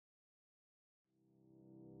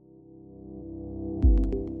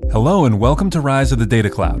Hello and welcome to Rise of the Data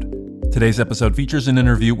Cloud. Today's episode features an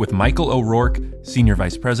interview with Michael O'Rourke, Senior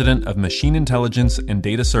Vice President of Machine Intelligence and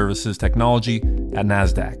Data Services Technology at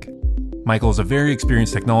NASDAQ. Michael is a very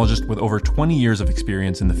experienced technologist with over 20 years of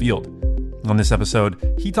experience in the field. On this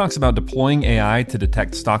episode, he talks about deploying AI to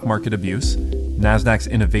detect stock market abuse, NASDAQ's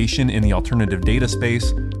innovation in the alternative data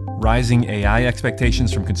space, rising AI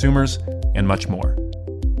expectations from consumers, and much more.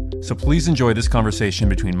 So please enjoy this conversation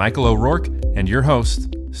between Michael O'Rourke and your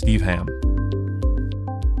host, Steve Ham.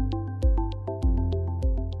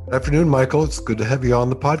 Good afternoon, Michael. It's good to have you on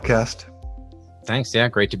the podcast. Thanks. Yeah,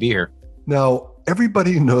 great to be here. Now,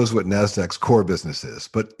 everybody knows what NASDAQ's core business is,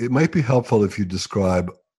 but it might be helpful if you describe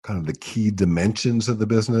kind of the key dimensions of the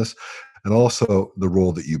business and also the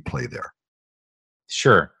role that you play there.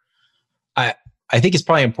 Sure. I think it's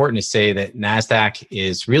probably important to say that NASDAQ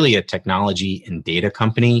is really a technology and data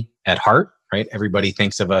company at heart, right? Everybody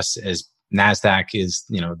thinks of us as NASDAQ is,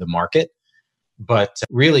 the market, but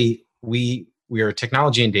really we are a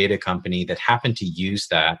technology and data company that happen to use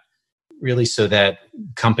that really so that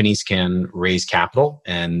companies can raise capital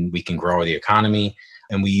and we can grow the economy.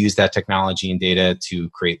 And we use that technology and data to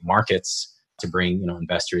create markets to bring,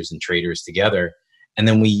 investors and traders together. And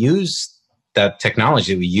then we use that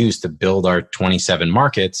technology we use to build our 27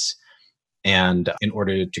 markets and in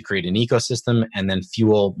order to create an ecosystem and then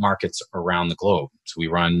fuel markets around the globe. So we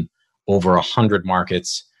run over 100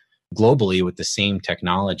 markets globally with the same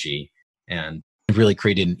technology and really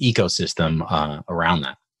created an ecosystem around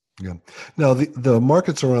that. Yeah. Now, the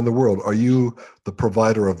markets around the world, are you the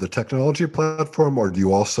provider of the technology platform or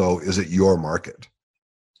is it your market?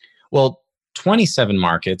 Well, 27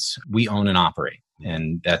 markets we own and operate.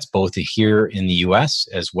 And that's both here in the US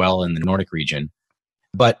as well in the Nordic region.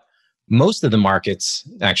 But most of the markets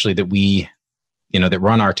actually that we, that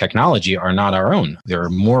run our technology are not our own. There are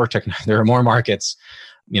more markets,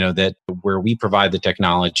 that where we provide the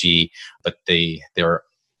technology, but they're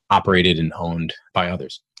operated and owned by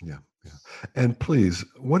others. Yeah. And please,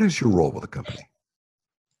 what is your role with the company?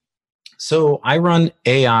 So I run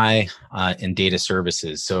AI and data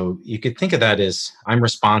services. So you could think of that as I'm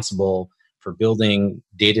responsible for building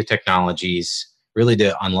data technologies, really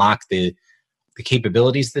to unlock the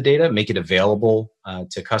capabilities of the data, make it available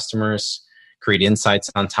to customers, create insights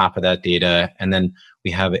on top of that data. And then we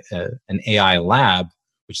have an AI lab,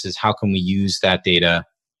 which is how can we use that data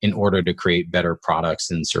in order to create better products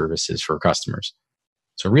and services for customers.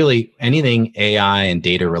 So really anything AI and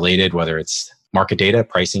data related, whether it's market data,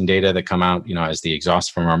 pricing data that come out, as the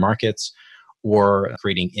exhaust from our markets, or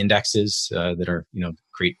creating indexes that are,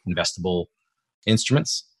 create investable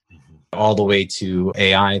instruments, all the way to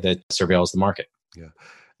AI that surveils the market. Yeah.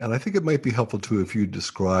 And I think it might be helpful too if you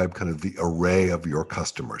describe kind of the array of your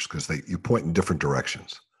customers, because you point in different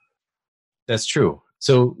directions. That's true.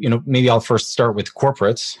 So, maybe I'll first start with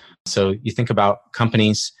corporates. So you think about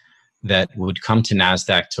companies that would come to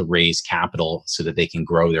NASDAQ to raise capital so that they can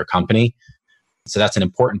grow their company. So that's an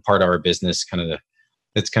important part of our business,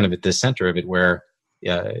 that's kind of at the center of it, where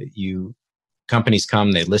companies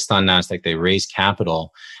come, they list on NASDAQ, they raise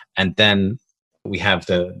capital, and then we have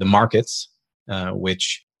the markets,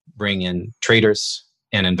 which bring in traders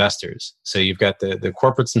and investors. So you've got the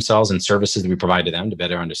corporates themselves and services that we provide to them to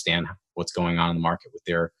better understand what's going on in the market with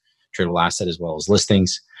their tradable asset as well as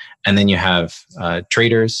listings. And then you have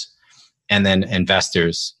traders and then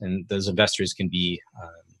investors. And those investors can be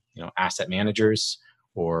asset managers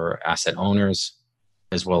or asset owners,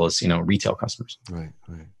 as well as retail customers. Right.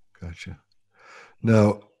 Gotcha.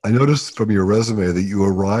 Now, I noticed from your resume that you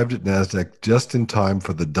arrived at NASDAQ just in time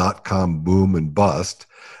for the dot-com boom and bust.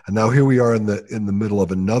 And now here we are in the middle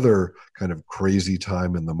of another kind of crazy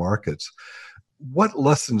time in the markets. What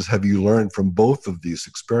lessons have you learned from both of these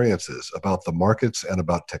experiences about the markets and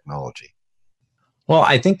about technology? Well,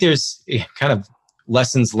 I think there's kind of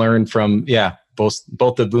lessons learned from,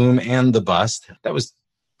 both the boom and the bust. That was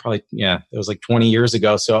probably, that was like 20 years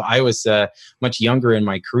ago. So I was much younger in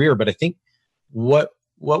my career, but I think what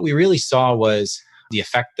we really saw was the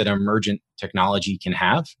effect that emergent technology can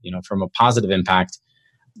have, from a positive impact.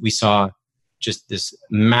 We saw just this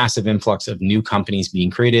massive influx of new companies being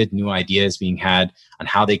created, new ideas being had on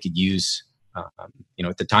how they could use,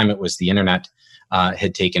 at the time it was the internet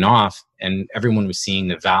had taken off and everyone was seeing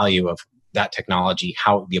the value of that technology,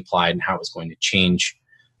 how it would be applied and how it was going to change,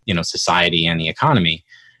 society and the economy.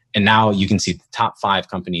 And now you can see the top 5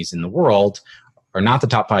 companies in the world are not the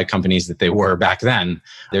top 5 companies that they were back then.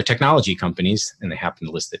 They're technology companies and they happen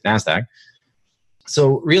to list at NASDAQ.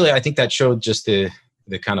 So really, I think that showed just the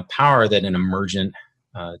kind of power that an emergent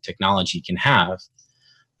technology can have.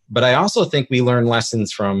 But I also think we learned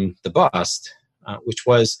lessons from the bust, which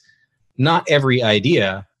was not every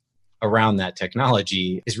idea around that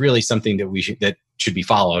technology is really something that should be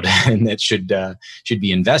followed and that should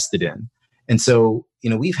be invested in. And so,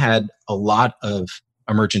 we've had a lot of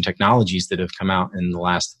emergent technologies that have come out in the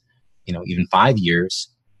last, even 5 years.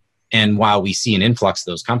 And while we see an influx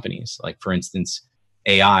of those companies, like for instance,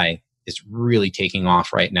 AI is really taking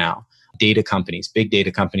off right now. Data companies, big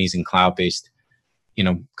data companies and cloud-based,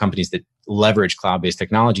 companies that leverage cloud-based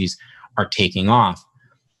technologies are taking off.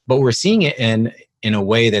 But we're seeing it in a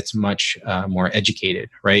way that's much more educated,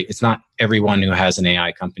 right? It's not everyone who has an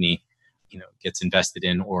AI company, gets invested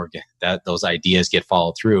in or that those ideas get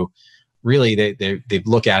followed through. Really, they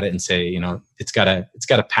look at it and say, it's got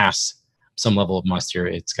to pass some level of muster.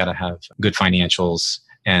 It's got to have good financials,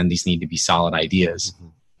 and these need to be solid ideas.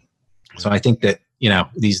 Mm-hmm. So I think that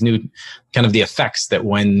these new kind of the effects that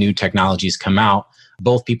when new technologies come out,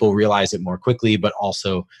 both people realize it more quickly, but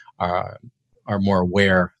also are more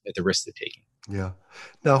aware at the risk they're taking. Yeah.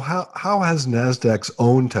 Now, how has NASDAQ's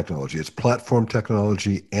own technology, its platform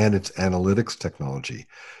technology and its analytics technology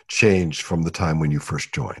changed from the time when you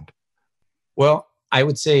first joined? Well, I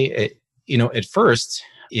would say, at first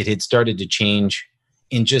it had started to change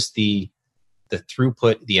in just the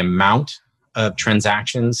throughput, the amount of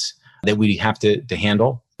transactions that we have to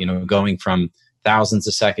handle, going from thousands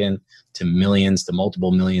a second to millions to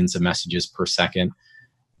multiple millions of messages per second,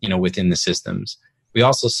 within the systems. We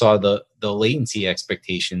also saw the latency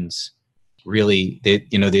expectations really,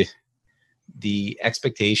 the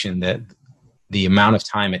expectation that the amount of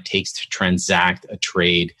time it takes to transact a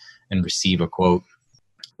trade and receive a quote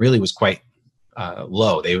really was quite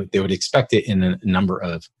low. They would expect it in a number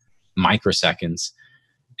of microseconds.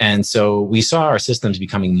 And so we saw our systems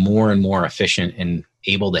becoming more and more efficient and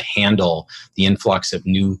able to handle the influx of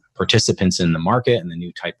new participants in the market and the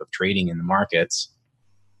new type of trading in the markets.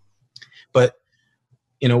 But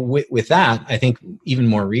with that, I think even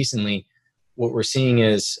more recently, what we're seeing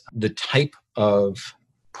is the type of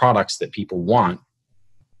products that people want.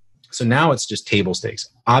 So now it's just table stakes.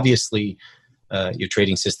 Obviously, your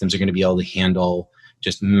trading systems are going to be able to handle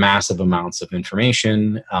just massive amounts of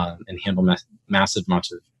information and handle massive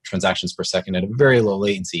amounts of transactions per second at a very low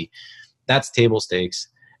latency. That's table stakes.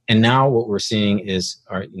 And now what we're seeing is,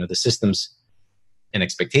 the systems and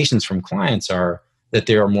expectations from clients are that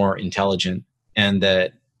they are more intelligent and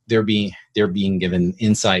that they're being given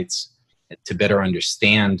insights to better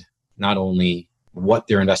understand not only what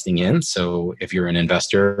they're investing in. So if you're an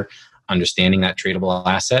investor, understanding that tradable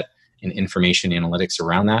asset and information analytics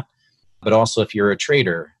around that, but also if you're a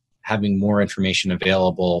trader, having more information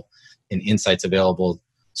available and insights available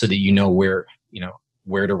so that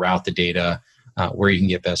where to route the data, where you can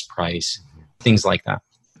get best price, things like that.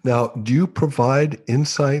 Now, do you provide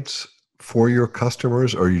insights for your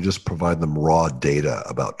customers, or you just provide them raw data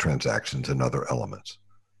about transactions and other elements?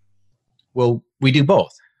 Well, we do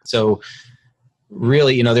both. So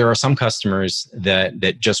really, there are some customers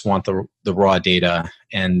that just want the raw data,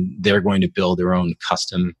 and they're going to build their own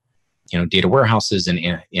custom, data warehouses and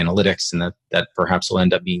analytics, and that perhaps will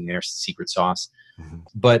end up being their secret sauce. Mm-hmm.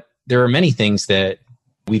 But there are many things that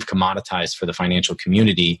we've commoditized for the financial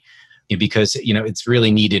community because, it's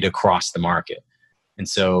really needed across the market. And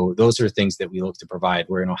so those are things that we look to provide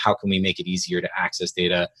where, how can we make it easier to access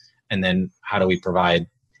data? And then how do we provide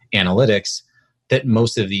analytics that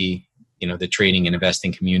most of the trading and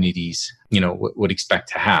investing communities, would expect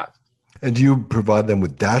to have. And do you provide them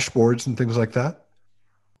with dashboards and things like that?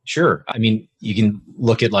 Sure. I mean, you can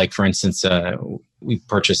look at, like, for instance, we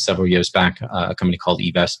purchased several years back a company called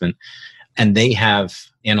eVestment, and they have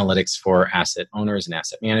analytics for asset owners and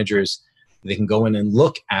asset managers. They can go in and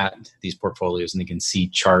look at these portfolios, and they can see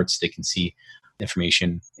charts. They can see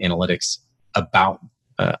information, analytics about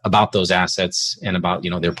those assets and about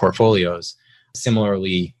their portfolios.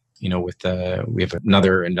 Similarly, we have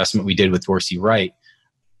another investment we did with Dorsey Wright,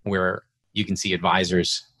 where you can see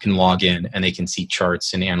advisors can log in and they can see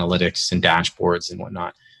charts and analytics and dashboards and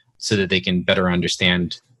whatnot, so that they can better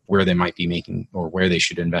understand where they might be making or where they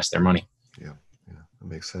should invest their money. Yeah. That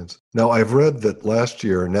makes sense. Now, I've read that last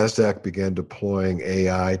year, NASDAQ began deploying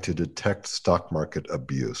AI to detect stock market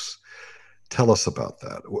abuse. Tell us about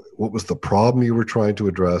that. What was the problem you were trying to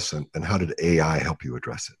address, and how did AI help you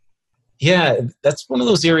address it? Yeah, that's one of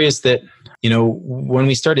those areas that, when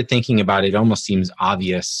we started thinking about it, it almost seems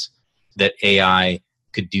obvious that AI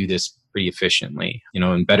could do this pretty efficiently,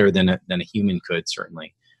 and better than a human could,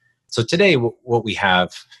 certainly. So today, what we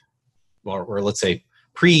have, or let's say,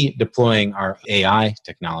 pre-deploying our AI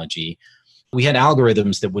technology, we had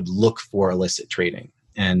algorithms that would look for illicit trading,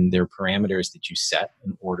 and there are parameters that you set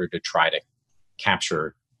in order to try to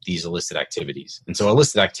capture these illicit activities. And so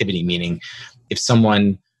illicit activity meaning if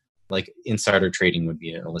someone, like insider trading would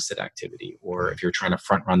be an illicit activity, or if you're trying to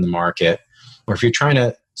front run the market, or if you're trying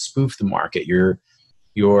to spoof the market,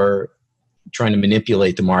 you're trying to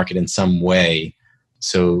manipulate the market in some way.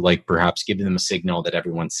 So like perhaps giving them a signal that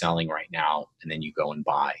everyone's selling right now, and then you go and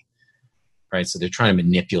buy, right? So they're trying to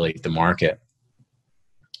manipulate the market.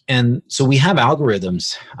 And so we have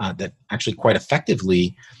algorithms that actually quite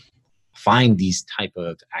effectively find these type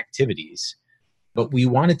of activities. But we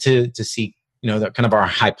wanted to see, that kind of our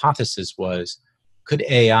hypothesis was, could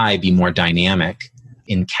AI be more dynamic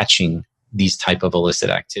in catching these type of illicit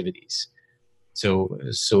activities? So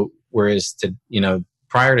whereas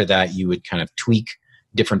prior to that, you would kind of tweak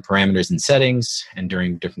different parameters and settings, and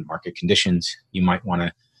during different market conditions, you might want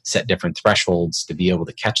to set different thresholds to be able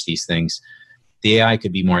to catch these things. The AI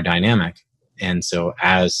could be more dynamic. And so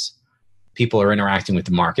as people are interacting with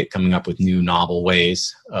the market, coming up with new novel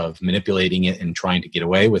ways of manipulating it and trying to get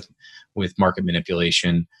away with market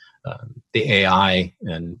manipulation, the AI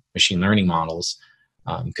and machine learning models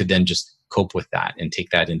could then just cope with that and take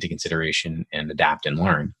that into consideration and adapt and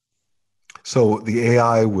learn. So the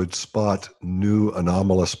AI would spot new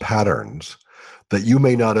anomalous patterns that you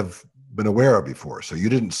may not have been aware of before. So you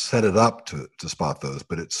didn't set it up to spot those,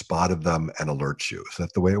 but it spotted them and alerts you. Is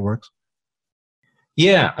that the way it works?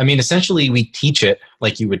 Yeah. I mean, essentially we teach it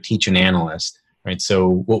like you would teach an analyst, right?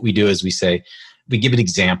 So what we do is we give it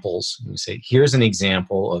examples. We say, here's an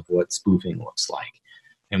example of what spoofing looks like.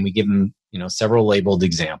 And we give them, several labeled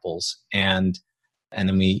examples. And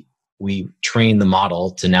then we train the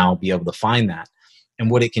model to now be able to find that. And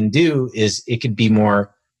what it can do is it could be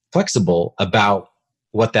more flexible about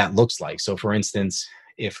what that looks like. So for instance,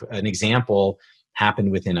 if an example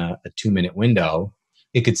happened within a 2-minute window,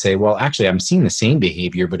 it could say, well, actually, I'm seeing the same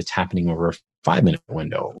behavior, but it's happening over a 5-minute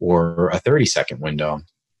window or a 30-second window.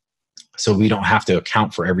 So we don't have to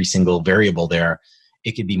account for every single variable there.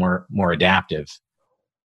 It could be more adaptive.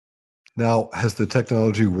 Now, has the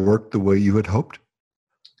technology worked the way you had hoped?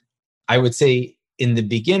 I would say in the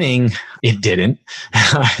beginning, it didn't.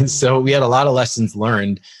 So we had a lot of lessons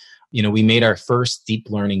learned. We made our first deep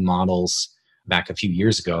learning models back a few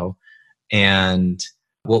years ago. And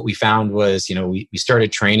what we found was, we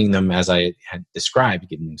started training them as I had described,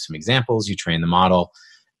 giving them some examples, you train the model.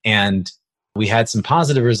 And we had some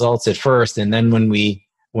positive results at first. And then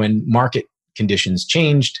when market conditions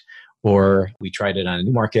changed, or we tried it on a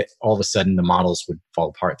new market, all of a sudden the models would fall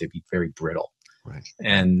apart. They'd be very brittle. Right.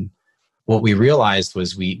 And what we realized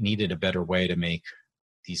was we needed a better way to make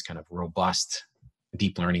these kind of robust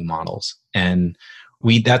deep learning models. And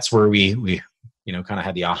that's where we kind of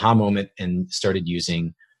had the aha moment and started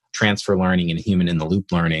using transfer learning and human in the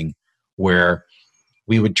loop learning, where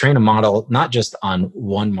we would train a model not just on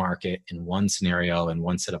one market in one scenario and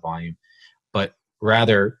one set of volume, but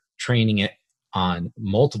rather training it on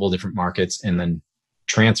multiple different markets and then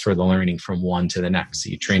transfer the learning from one to the next. So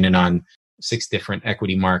you train it on 6 different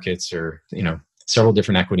equity markets, or several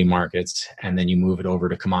different equity markets, and then you move it over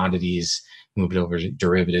to commodities, move it over to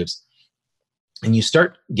derivatives, and you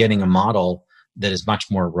start getting a model that is much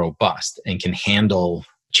more robust and can handle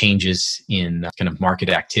changes in kind of market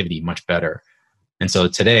activity much better. And so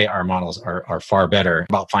today our models are far better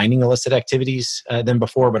about finding illicit activities than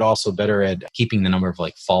before, but also better at keeping the number of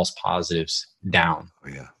false positives down. Oh,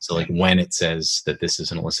 yeah. So when it says that this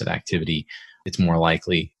is an illicit activity, it's more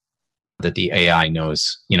likely that the AI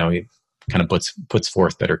knows, it kind of puts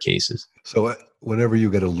forth better cases. So whenever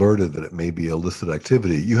you get alerted that it may be illicit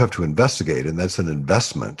activity, you have to investigate, and that's an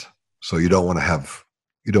investment. So you don't want to have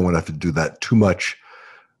to do that too much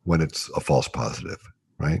when it's a false positive,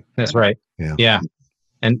 right? That's right. Yeah.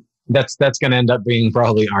 And that's going to end up being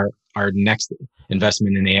probably our next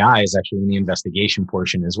investment in AI is actually in the investigation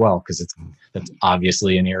portion as well, because that's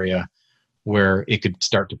obviously an area where it could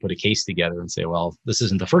start to put a case together and say, well, this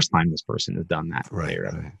isn't the first time this person has done that. Right.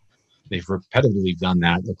 They've repetitively done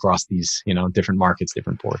that across these, different markets,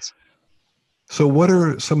 different ports. So what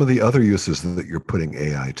are some of the other uses that you're putting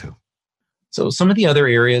AI to? So some of the other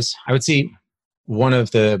areas, I would say one of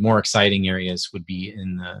the more exciting areas would be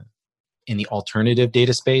in the alternative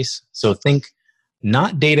data space. So think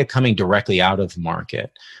not data coming directly out of the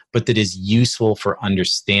market, but that is useful for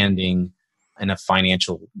understanding in a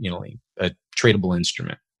financial, a tradable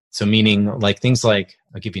instrument. So meaning things like,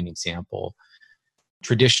 I'll give you an example.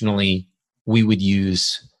 Traditionally, we would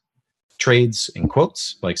use trades in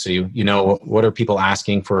quotes. So what are people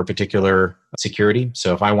asking for a particular security?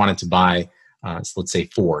 So if I wanted to buy, let's say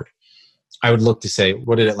Ford, I would look to say,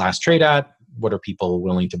 what did it last trade at? What are people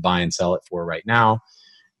willing to buy and sell it for right now?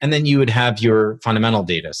 And then you would have your fundamental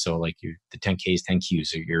data. So like the 10Ks,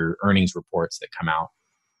 10Qs, or your earnings reports that come out.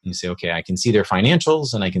 And you say, okay, I can see their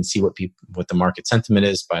financials and I can see what the market sentiment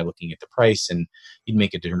is by looking at the price, and you'd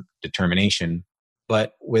make a determination.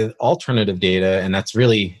 But with alternative data, and that's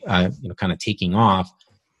really kind of taking off,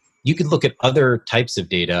 you could look at other types of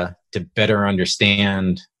data to better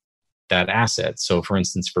understand that asset. So for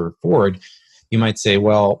instance, for Ford, you might say,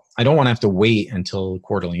 well, I don't want to have to wait until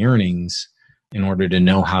quarterly earnings in order to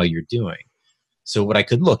know how you're doing. So what I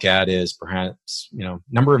could look at is perhaps,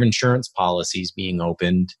 number of insurance policies being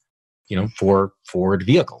opened, for Ford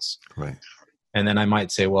vehicles. Right. And then I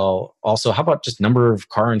might say, well, also, how about just number of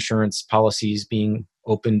car insurance policies being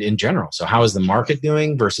opened in general? So how is the market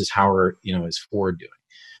doing versus how is Ford doing?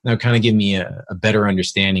 And that would kind of give me a better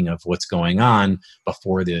understanding of what's going on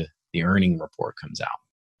before the earning report comes out.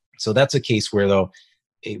 So that's a case where, though,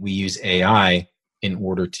 we use AI in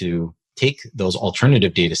order to take those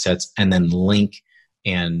alternative data sets and then link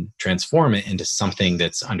and transform it into something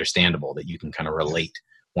that's understandable, that you can kind of relate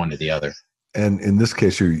one to the other. And in this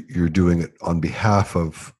case, you're doing it on behalf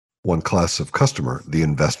of one class of customer, the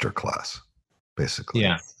investor class, basically.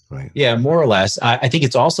 Yeah. Right. Yeah, more or less. I think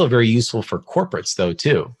it's also very useful for corporates, though,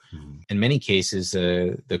 too. Mm-hmm. In many cases,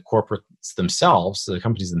 the corporates themselves, the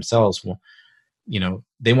companies themselves, will,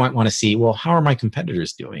 they might want to see, well, how are my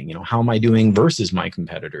competitors doing? How am I doing versus my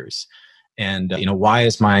competitors? And, why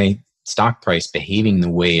is my stock price behaving the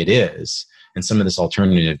way it is? And some of this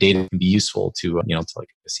alternative data can be useful to like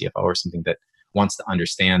a CFO or something that wants to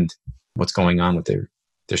understand what's going on with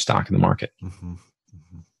their stock in the market. Mm-hmm.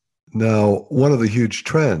 Mm-hmm. Now, one of the huge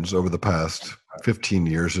trends over the past 15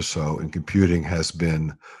 years or so in computing has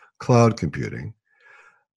been cloud computing.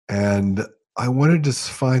 And I wanted to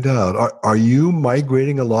find out, are you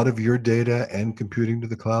migrating a lot of your data and computing to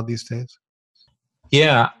the cloud these days?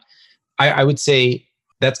 Yeah, I would say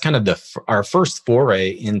that's kind of our first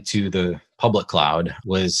foray into the public cloud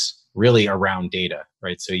was really around data,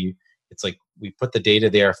 right? So it's like we put the data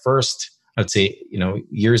there first. I'd say,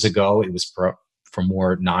 years ago, it was for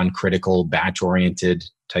more non-critical, batch-oriented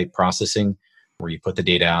type processing, where you put the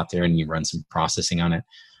data out there and you run some processing on it.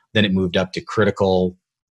 Then it moved up to critical,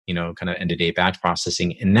 kind of end-of-day batch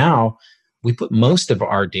processing. And now we put most of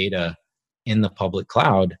our data in the public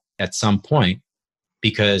cloud at some point,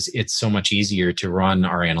 because it's so much easier to run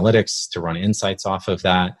our analytics, to run insights off of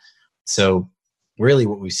that. So really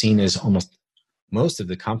what we've seen is almost most of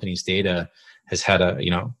the company's data has had a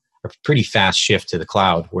pretty fast shift to the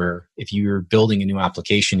cloud, where if you're building a new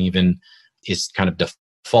application, even it kind of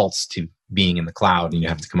defaults to being in the cloud, and you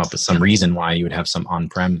have to come up with some reason why you would have some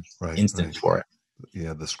on-prem instance for it.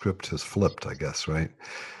 Yeah, the script has flipped, I guess, right?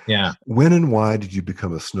 Yeah. When and why did you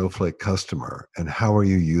become a Snowflake customer, and how are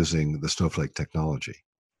you using the Snowflake technology?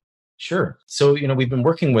 Sure. So, we've been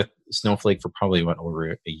working with Snowflake for probably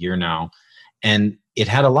over a year now, and it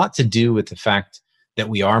had a lot to do with the fact that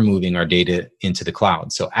we are moving our data into the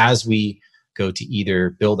cloud. So as we go to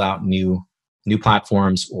either build out new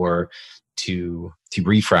platforms or to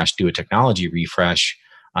refresh, do a technology refresh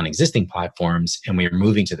on existing platforms, and we are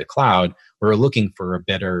moving to the cloud, we're looking for a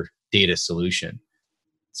better data solution.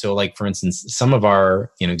 So like, for instance, some of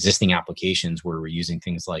our existing applications where we're using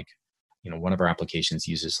things like, one of our applications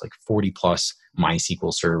uses like 40 plus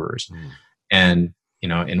MySQL servers. And,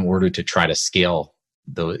 in order to try to scale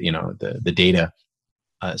the data,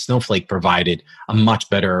 Snowflake provided a much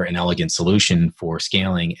better and elegant solution for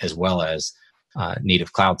scaling, as well as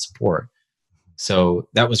native cloud support. So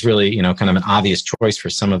that was really, kind of an obvious choice for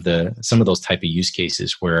some of those type of use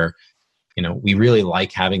cases where, we really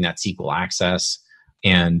like having that SQL access,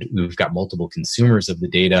 and we've got multiple consumers of the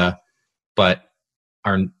data, but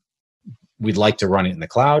we'd like to run it in the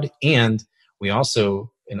cloud. And we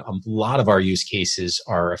also, in a lot of our use cases,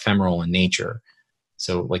 are ephemeral in nature.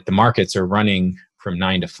 So like the markets are running from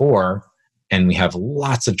 9 to 4, and we have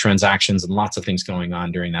lots of transactions and lots of things going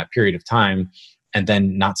on during that period of time, and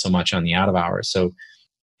then not so much on the out of hours. So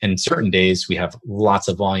in certain days, we have lots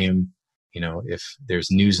of volume. If there's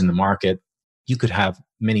news in the market, you could have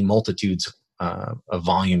many multitudes of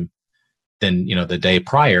volume than, the day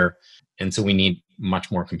prior. And so we need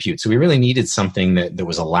much more compute. So we really needed something that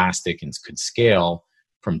was elastic and could scale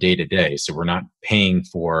from day to day. So we're not paying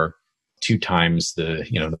for 2 times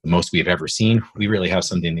the most we've ever seen. We really have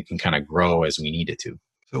something that can kind of grow as we need it to.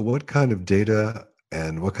 So what kind of data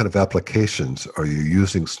and what kind of applications are you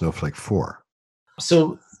using Snowflake for?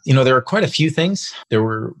 So, there are quite a few things that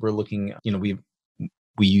we're looking,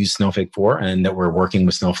 we use Snowflake for, and that we're working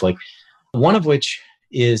with Snowflake. One of which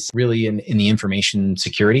is really in the information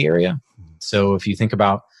security area. So if you think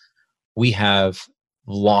about, we have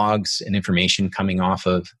logs and information coming off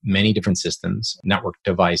of many different systems, network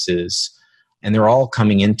devices, and they're all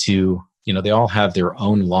coming into, they all have their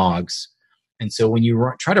own logs. And so when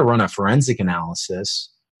you try to run a forensic analysis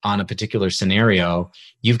on a particular scenario,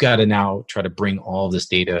 you've got to now try to bring all of this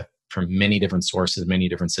data from many different sources, many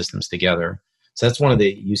different systems together. So that's one of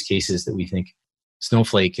the use cases that we think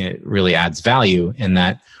Snowflake really adds value, in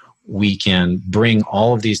that we can bring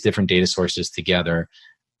all of these different data sources together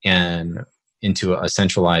and into a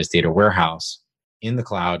centralized data warehouse in the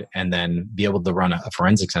cloud, and then be able to run a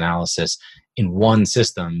forensics analysis in one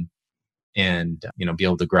system, and be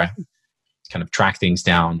able to kind of track things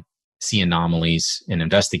down, see anomalies, and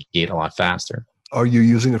investigate a lot faster. Are you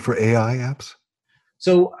using it for AI apps?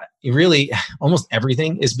 So really, almost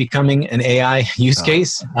everything is becoming an AI use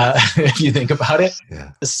case, if you think about it.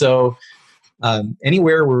 Yeah. So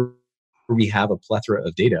anywhere where we have a plethora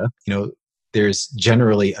of data, there's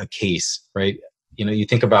generally a case, right? You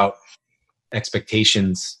think about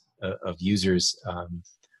expectations of users are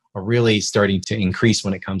really starting to increase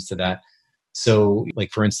when it comes to that. So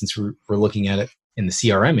like, for instance, we're looking at it in the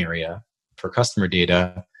CRM area for customer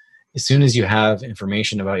data. As soon as you have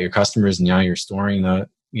information about your customers and now you're storing the,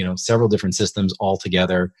 several different systems all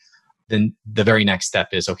together, then the very next step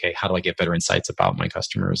is, okay, how do I get better insights about my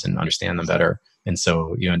customers and understand them better? And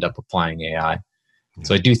so you end up applying AI.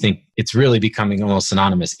 So I do think it's really becoming almost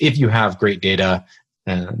synonymous. If you have great data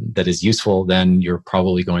that is useful, then you're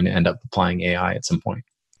probably going to end up applying AI at some point.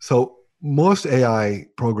 So most AI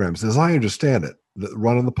programs, as I understand it, that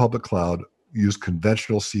run on the public cloud, use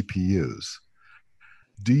conventional CPUs.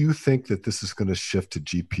 Do you think that this is going to shift to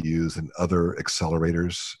GPUs and other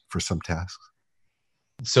accelerators for some tasks?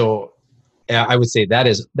 So I would say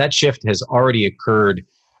that shift has already occurred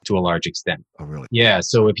to a large extent. Oh, really? Yeah.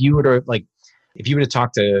 So if you were to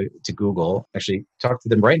talk to Google, actually talk to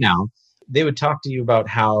them right now, they would talk to you about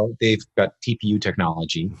how they've got TPU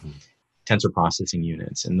technology, tensor processing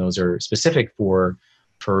units, and those are specific for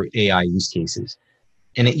AI use cases.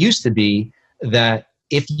 And it used to be that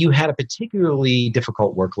if you had a particularly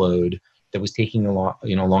difficult workload that was taking a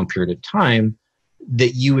long period of time,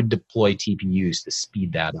 that you would deploy TPUs to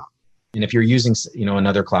speed that up. And if you're using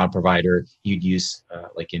another cloud provider, you'd use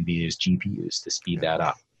like NVIDIA's GPUs to speed that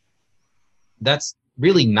up. That's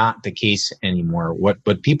really not the case anymore.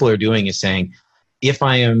 What people are doing is saying, if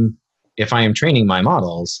I am training my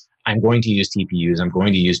models, I'm going to use TPUs, I'm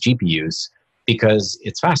going to use GPUs because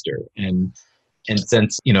it's faster. And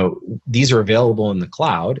since these are available in the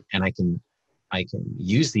cloud, and I can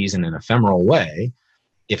use these in an ephemeral way,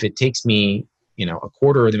 if it takes me a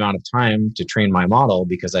quarter of the amount of time to train my model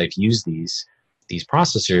because I've used these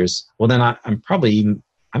processors, well then I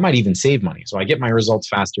might even save money. So I get my results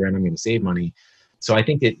faster and I'm going to save money. So I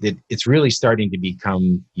think that it's really starting to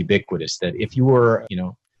become ubiquitous that if your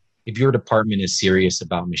department is serious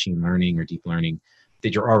about machine learning or deep learning,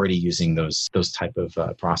 that you're already using those type of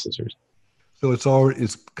processors. So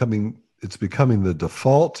it's becoming the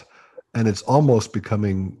default, and it's almost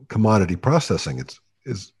becoming commodity processing.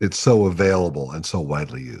 It's so available and so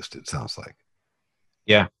widely used, it sounds like.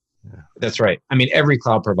 Yeah, that's right. I mean, every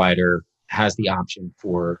cloud provider has the option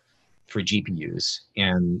for GPUs,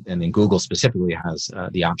 and then Google specifically has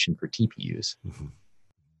the option for TPUs. Mm-hmm.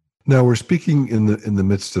 Now we're speaking in the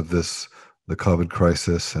midst of the COVID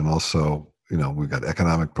crisis, and also we've got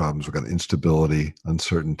economic problems, we've got instability,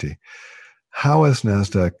 uncertainty. How has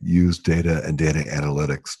NASDAQ used data and data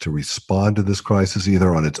analytics to respond to this crisis,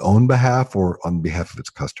 either on its own behalf or on behalf of its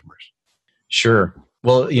customers? Sure.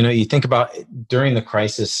 Well, you think about during the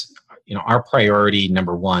crisis, our priority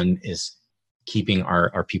number one is keeping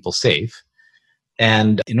our people safe.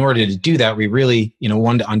 And in order to do that, we really,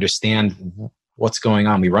 wanted to understand what's going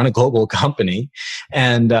on. We run a global company,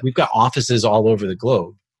 and we've got offices all over the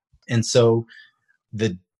globe. And so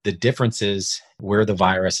the differences where the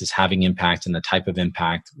virus is having impact and the type of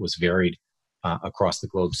impact was varied across the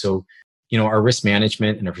globe. So, our risk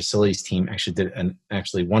management and our facilities team actually did an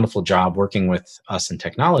wonderful job working with us in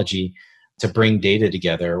technology to bring data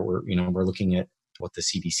together. We're looking at what the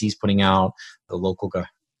CDC is putting out, the local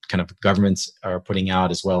kind of governments are putting out,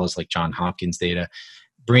 as well as like Johns Hopkins data,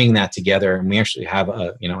 bringing that together. And we actually have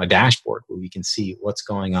a dashboard where we can see what's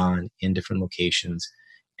going on in different locations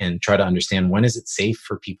and try to understand when is it safe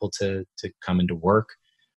for people to come into work.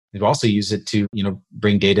 We also use it to,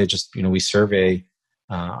 bring data. We survey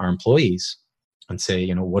our employees and say,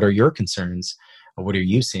 what are your concerns? What are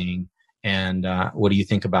you seeing? And what do you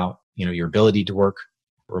think about, your ability to work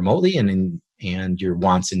remotely and your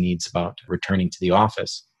wants and needs about returning to the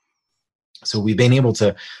office? So we've been able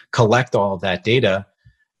to collect all of that data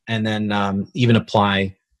and then even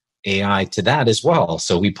apply AI to that as well.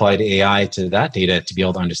 So we applied AI to that data to be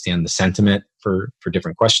able to understand the sentiment for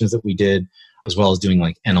different questions that we did, as well as doing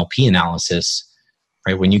like NLP analysis,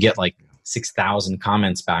 right? When you get like 6,000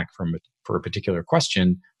 comments back for a particular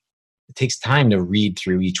question, it takes time to read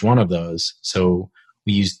through each one of those. So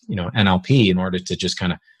we used, NLP in order to just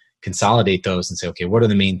kind of consolidate those and say, okay, what are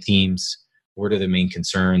the main themes? What are the main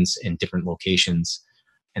concerns in different locations?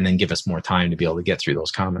 And then give us more time to be able to get through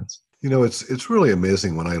those comments. It's really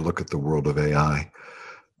amazing when I look at the world of AI.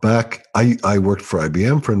 Back, I worked for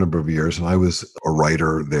IBM for a number of years, and I was a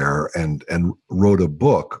writer there and wrote a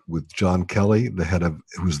book with John Kelly,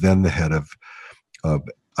 who was then the head of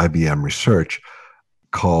IBM Research,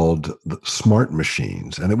 called Smart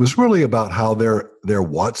Machines. And it was really about how their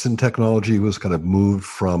Watson technology was kind of moved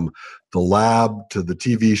from the lab to the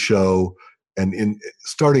TV show and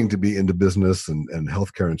starting to be into business and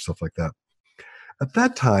healthcare and stuff like that. At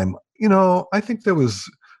that time, I think there was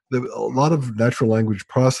a lot of natural language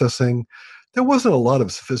processing. There wasn't a lot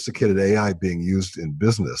of sophisticated AI being used in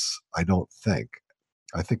business, I don't think.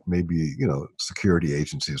 I think maybe, security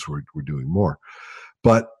agencies were doing more.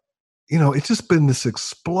 But, it's just been this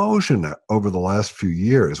explosion over the last few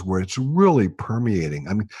years where it's really permeating.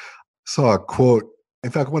 I mean, I saw a quote.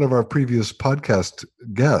 In fact, one of our previous podcast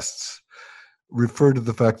guests referred to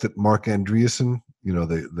the fact that Mark Andreessen,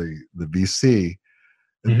 the VC,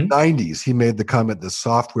 in the 90s, he made the comment that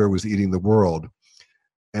software was eating the world.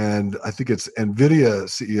 And I think it's NVIDIA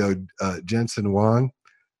CEO Jensen Huang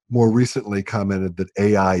more recently commented that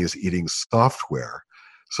AI is eating software.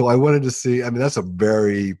 So I wanted to see, that's a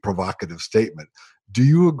very provocative statement. Do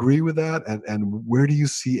you agree with that? And where do you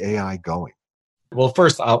see AI going? Well,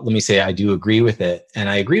 first, let me say I do agree with it. And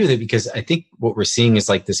I agree with it because I think what we're seeing is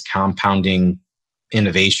like this compounding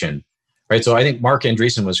innovation. Right. So I think Mark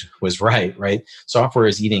Andreessen was right? Software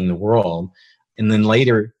is eating the world. And then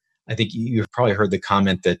later, I think you've probably heard the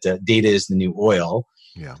comment that data is the new oil.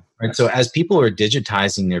 Yeah. Right. So as people are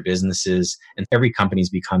digitizing their businesses and every company is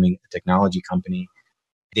becoming a technology company,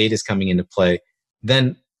 data is coming into play.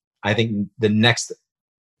 Then I think the next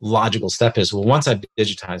logical step is, well, once I've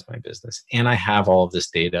digitized my business and I have all of this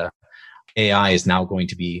data, AI is now going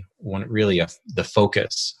to be the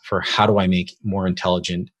focus for how do I make more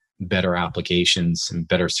intelligent, better applications and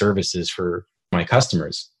better services for my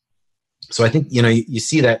customers. So I think, you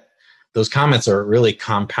see that those comments are really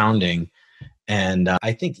compounding. And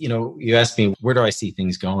I think, you asked me, where do I see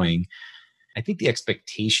things going? I think the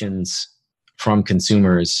expectations from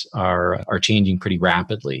consumers are changing pretty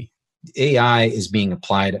rapidly. AI is being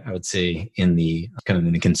applied, I would say, in the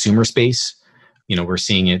consumer space. We're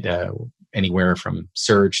seeing it anywhere from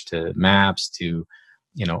search to maps to,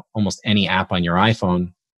 almost any app on your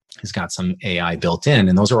iPhone has got some AI built in,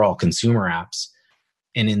 and those are all consumer apps.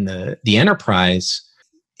 And in the enterprise,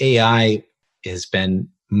 AI has been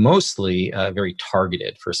mostly very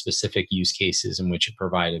targeted for specific use cases in which it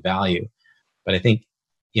provided value. But I think,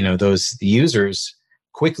 the users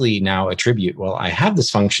quickly now attribute, well, I have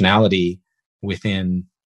this functionality within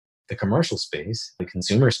the commercial space, the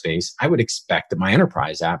consumer space. I would expect that my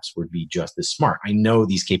enterprise apps would be just as smart. I know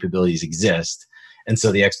these capabilities exist. And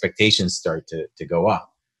so the expectations start to go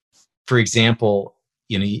up. For example,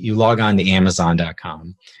 you log on to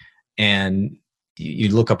Amazon.com and you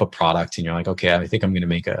look up a product and you're like, okay, I think I'm going to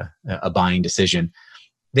make a buying decision.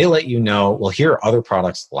 They let you know, well, here are other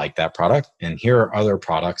products like that product, and here are other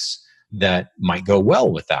products that might go well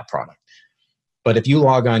with that product. But if you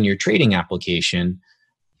log on your trading application,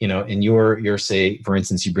 and you're say, for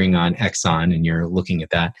instance, you bring on Exxon and you're looking at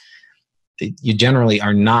that, you generally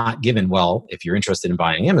are not given, well, if you're interested in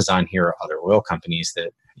buying Amazon, here are other oil companies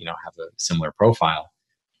that, have a similar profile.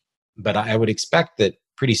 But I would expect that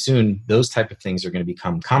pretty soon those type of things are going to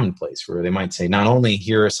become commonplace, where they might say, not only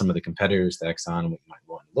here are some of the competitors that Exxon might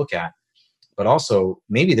want to look at, but also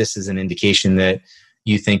maybe this is an indication that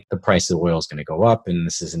you think the price of oil is going to go up and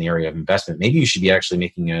this is an area of investment. Maybe you should be actually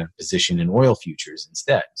making a position in oil futures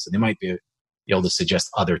instead. So they might be able to suggest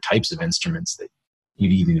other types of instruments that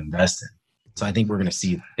you'd even invest in. So I think we're going to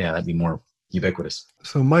see, that'd be more ubiquitous.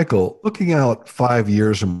 So Michael, looking out 5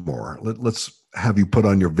 years or more, let's have you put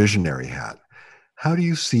on your visionary hat. How do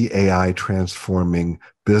you see AI transforming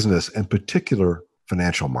business, in particular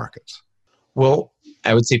financial markets? Well,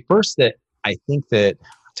 I would say first that I think that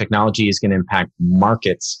technology is going to impact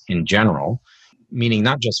markets in general, meaning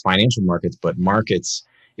not just financial markets, but markets.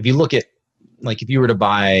 If you look at, if you were to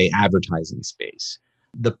buy advertising space,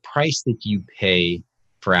 the price that you pay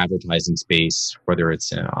for advertising space, whether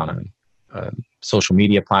it's on a social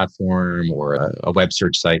media platform or a web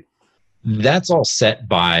search site, that's all set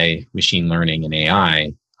by machine learning and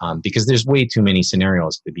AI because there's way too many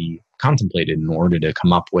scenarios to be contemplated in order to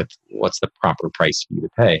come up with what's the proper price for you to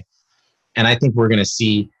pay. And I think we're going to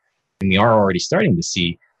see, and we are already starting to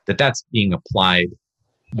see, that that's being applied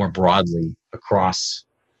more broadly across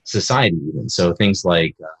society even. So things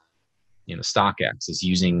like, StockX is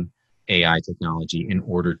using AI technology in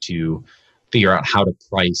order to figure out how to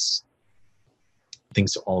price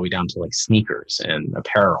things all the way down to like sneakers and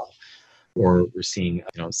apparel. Or we're seeing,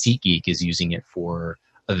 SeatGeek is using it for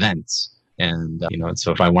events. And,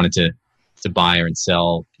 so if I wanted to buy and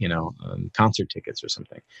sell, concert tickets or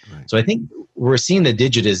something. Right. So I think we're seeing the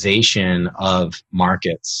digitization of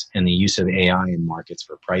markets and the use of AI in markets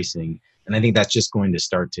for pricing. And I think that's just going to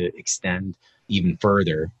start to extend even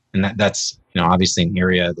further. And that's, obviously an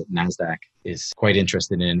area that NASDAQ is quite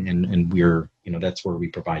interested in. And we're, that's where we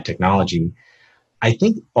provide technology. I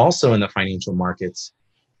think also in the financial markets,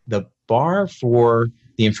 the bar for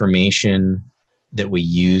the information that we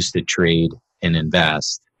use to trade and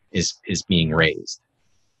invest is being raised.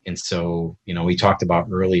 And so, we talked about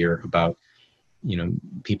earlier about,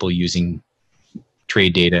 people using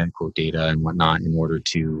trade data and quote data and whatnot in order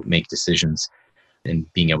to make decisions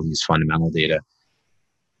and being able to use fundamental data.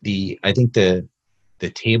 I think the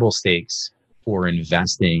table stakes for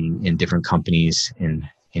investing in different companies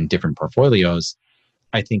in different portfolios,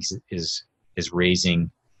 I think is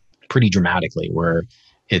raising pretty dramatically, where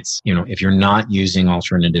it's, if you're not using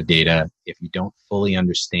alternative data, if you don't fully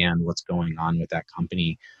understand what's going on with that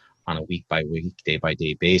company on a week by week, day by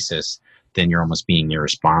day basis, then you're almost being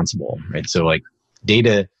irresponsible, right? So like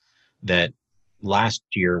data that last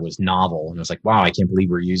year was novel, and it was like, wow, I can't believe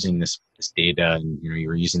we're using this data, and you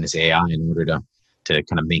were using this AI in order to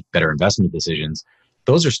kind of make better investment decisions.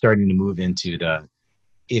 Those are starting to move into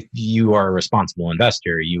if you are a responsible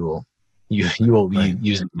investor, you will be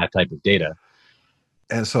using that type of data.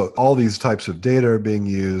 And so all these types of data are being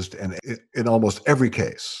used, and in almost every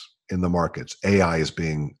case in the markets, AI is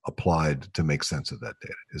being applied to make sense of that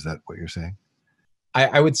data. Is that what you're saying?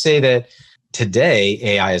 I would say that today,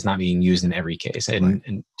 AI is not being used in every case.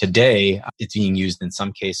 And today, it's being used in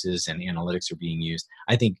some cases, and analytics are being used.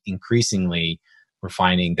 I think increasingly, we're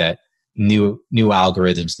finding that new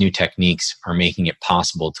algorithms, new techniques are making it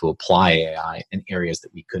possible to apply AI in areas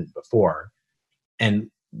that we couldn't before.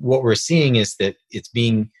 And what we're seeing is that it's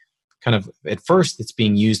being at first, it's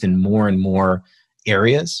being used in more and more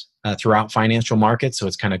areas throughout financial markets. So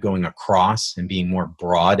it's kind of going across and being more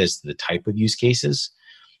broad as to the type of use cases.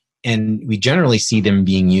 And we generally see them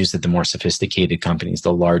being used at the more sophisticated companies,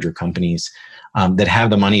 the larger companies that have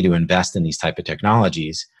the money to invest in these type of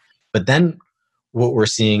technologies. But then what we're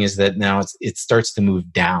seeing is that now it starts to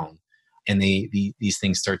move down, and these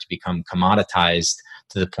things start to become commoditized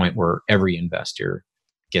to the point where every investor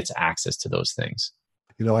gets access to those things.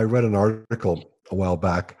 I read an article a while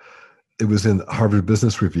back. It was in Harvard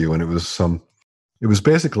Business Review, and it was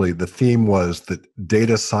basically, the theme was that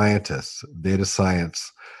data science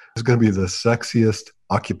is going to be the sexiest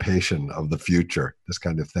occupation of the future, this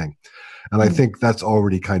kind of thing. And I think that's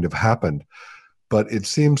already kind of happened. But it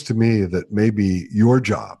seems to me that maybe your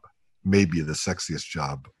job may be the sexiest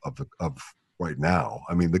job of right now.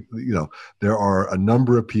 I mean, there are a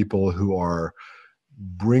number of people who are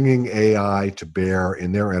bringing AI to bear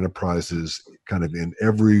in their enterprises, kind of in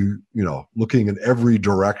every, looking in every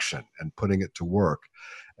direction and putting it to work.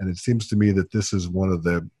 And it seems to me that this is one of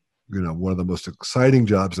the most exciting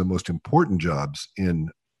jobs and most important jobs in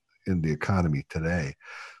the economy today.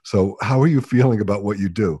 So how are you feeling about what you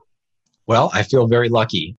do? Well, I feel very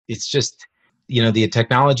lucky. It's just, the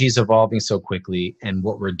technology is evolving so quickly, and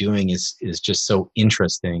what we're doing is just so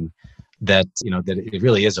interesting that, that it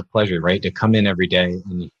really is a pleasure, right? To come in every day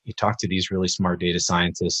and you talk to these really smart data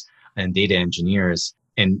scientists and data engineers,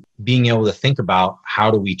 and being able to think about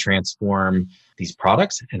how do we transform these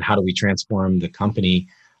products and how do we transform the company,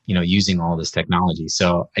 using all this technology.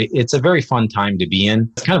 So it's a very fun time to be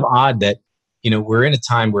in. It's kind of odd that, we're in a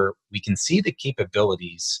time where we can see the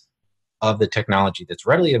capabilities of the technology that's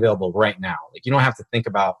readily available right now. Like, you don't have to think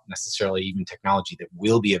about necessarily even technology that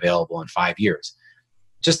will be available in 5 years.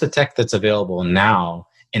 Just the tech that's available now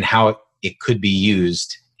and how it could be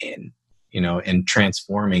used in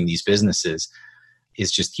transforming these businesses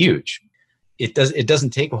is just huge. It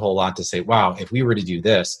doesn't take a whole lot to say, wow, if we were to do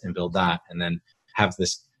this and build that and then have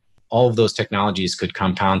this, all of those technologies could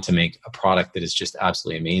compound to make a product that is just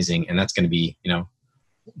absolutely amazing. And that's going to be,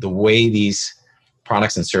 the way these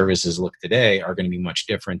products and services look today are going to be much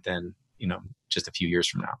different than, just a few years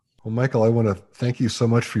from now. Well, Michael, I want to thank you so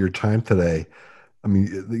much for your time today. I mean,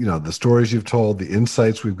 the stories you've told, the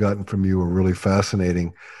insights we've gotten from you are really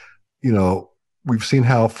fascinating. We've seen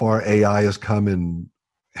how far AI has come in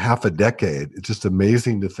half a decade. It's just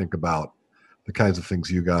amazing to think about the kinds of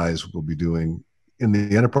things you guys will be doing in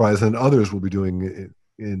the enterprise and others will be doing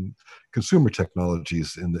in consumer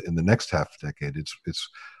technologies in the next half decade. It's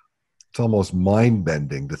almost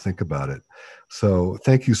mind-bending to think about it. So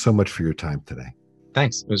thank you so much for your time today.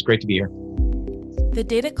 Thanks. It was great to be here. The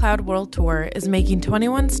Data Cloud World Tour is making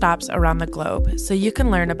 21 stops around the globe, so you can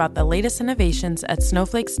learn about the latest innovations at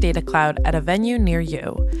Snowflake's Data Cloud at a venue near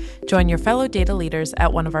you. Join your fellow data leaders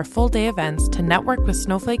at one of our full-day events to network with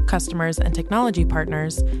Snowflake customers and technology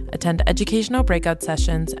partners, attend educational breakout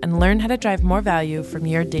sessions, and learn how to drive more value from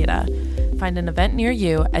your data. Find an event near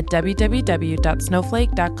you at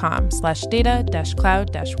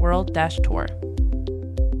www.snowflake.com/data-cloud-world-tour.